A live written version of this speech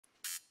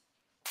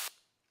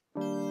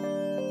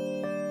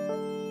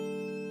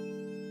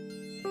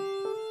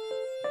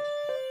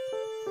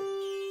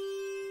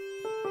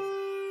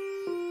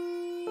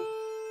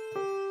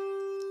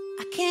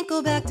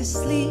go back to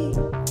sleep.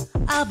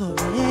 I've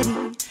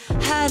already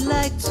had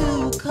like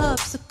 2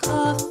 cups of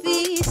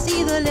coffee.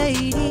 See the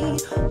lady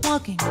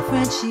walking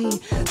Frenchie,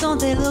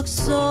 don't they look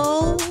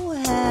so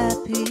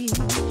happy?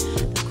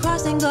 The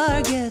crossing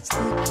guard gets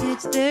the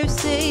kids there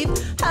safe.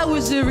 How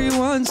is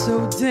everyone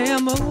so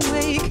damn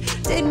awake?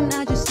 Didn't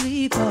I just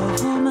sleep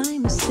off all my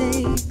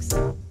mistakes?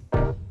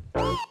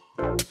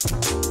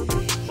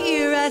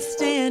 Here I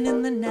stand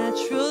in the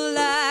natural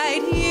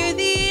light, hear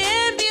the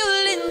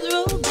ambulance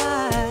roll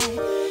by.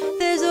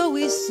 There's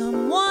always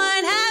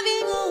someone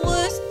having a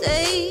worse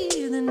day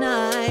than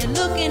I.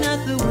 Looking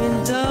out the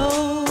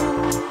window,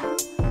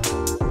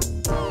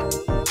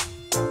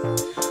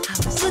 I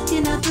was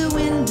looking out the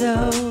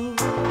window,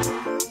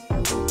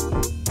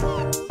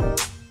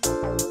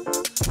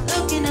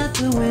 looking out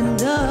the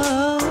window,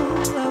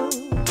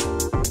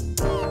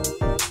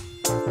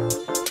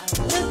 I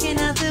was looking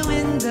out the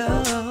window.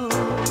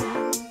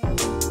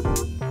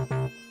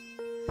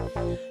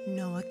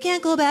 No, I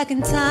can't go back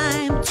in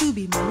time to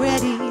be more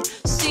ready.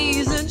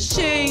 Seasons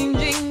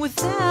changing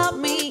without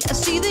me. I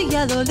see the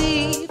yellow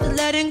leaves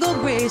letting go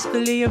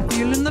gracefully. I'm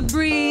feeling the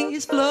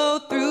breeze flow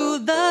through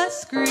the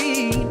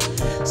screen.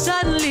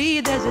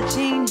 Suddenly there's a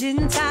change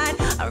in tide.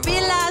 I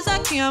realize I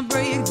can't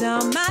break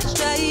down my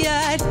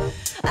stride.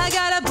 I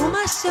gotta pull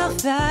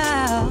myself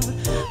out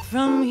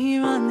from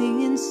here on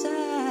the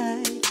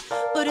inside.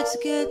 But it's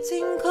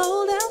getting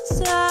cold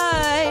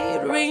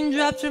outside.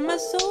 Raindrops in my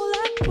soul,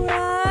 I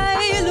cry.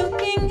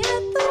 Looking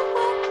at the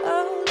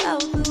world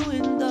out the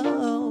window,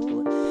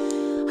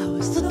 I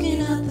was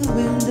looking out the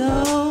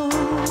window,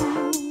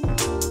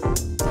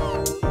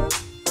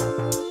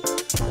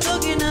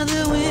 looking out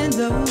the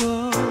window,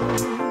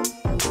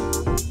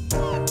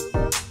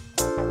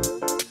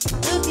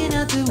 looking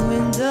out the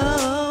window.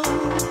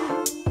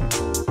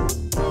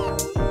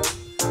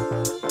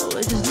 I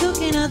was just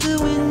looking out the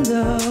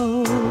window.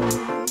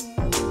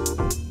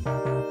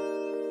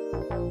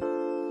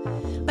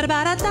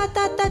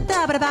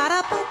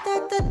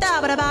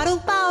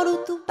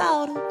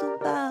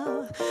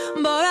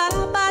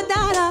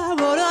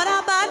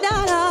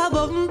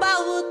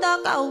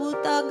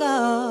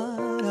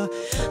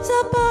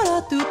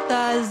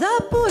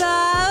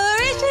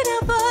 Reaching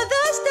out for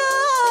the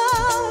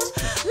stars.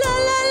 La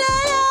la la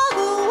la,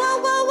 whoa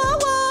whoa whoa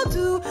whoa,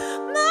 to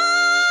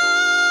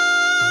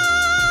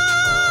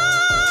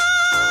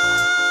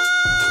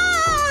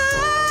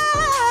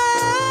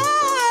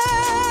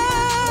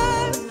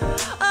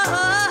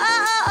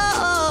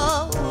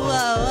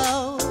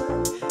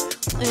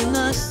in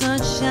the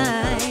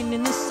sunshine,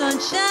 in the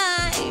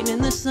sunshine, in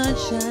the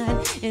sunshine,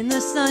 in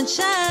the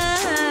sunshine.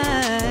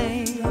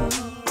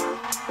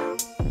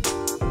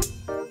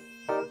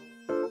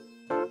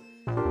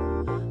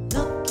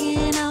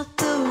 Looking out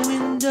the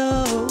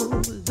window,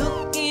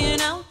 looking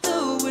out the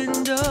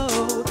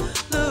window,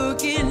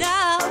 looking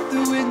out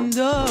the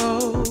window.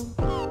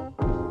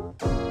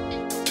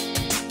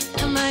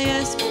 Am I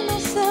asking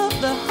myself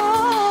the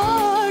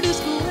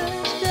hardest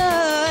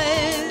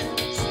questions?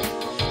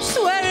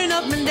 Swearing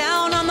up and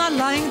down I'm not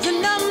lying to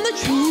numb the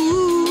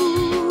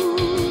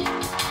truth.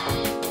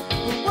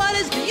 But what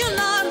is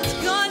beyond is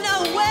gonna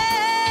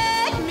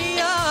wake me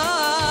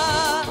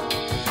up,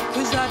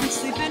 'cause I've been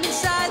sleeping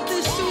inside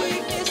the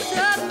sweetness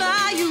of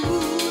my youth.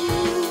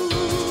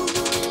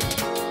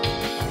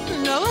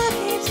 No, I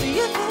can't see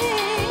a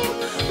thing,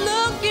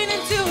 looking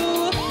into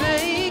a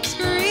fake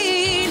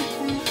screen,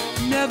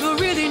 never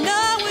really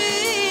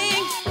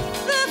knowing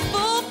the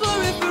full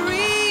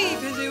periphery,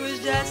 'cause it was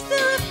just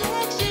a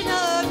reflection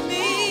of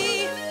me,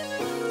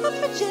 a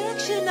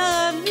projection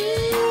of me.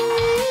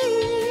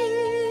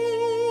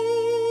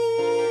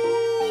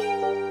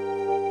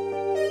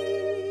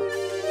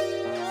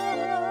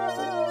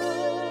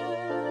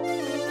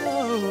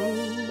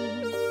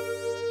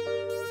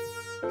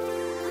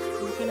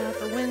 Looking out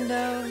the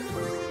window,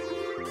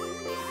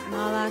 and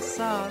all I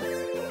saw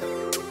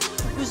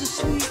was the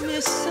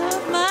sweetness of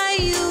my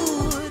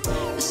youth.